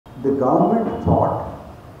the government thought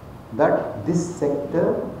that this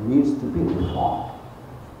sector needs to be reformed.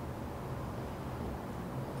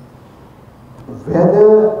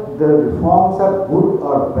 Whether the reforms are good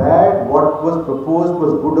or bad, what was proposed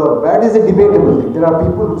was good or bad is a debatable thing. There are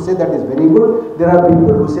people who say that is very good, there are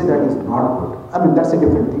people who say that is not good. I mean, that's a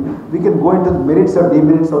different thing. We can go into the merits or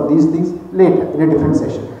demerits of these things later in a different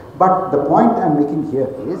session. But the point I am making here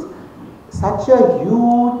is, such a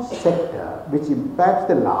huge sector which impacts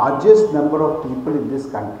the largest number of people in this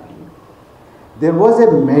country, there was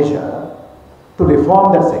a measure to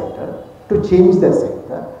reform that sector, to change that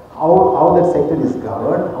sector, how that sector is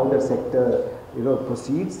governed, how that sector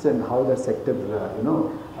proceeds, and how that sector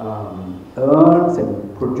earns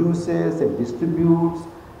and produces and distributes,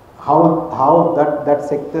 how that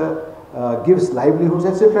sector gives livelihoods,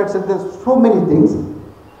 etc., etc. So many things.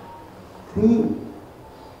 3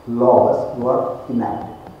 laws were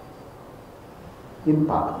enacted in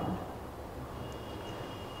Parliament.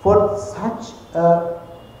 For such a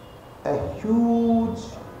huge,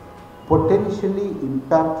 potentially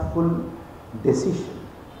impactful decision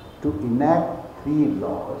to enact 3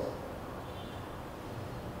 laws,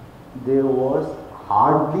 there was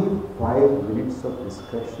hardly 5 minutes of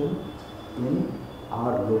discussion in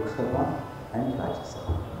our Lok Sabha and Rajya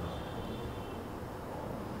Sabha.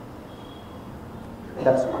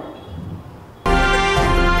 That's one.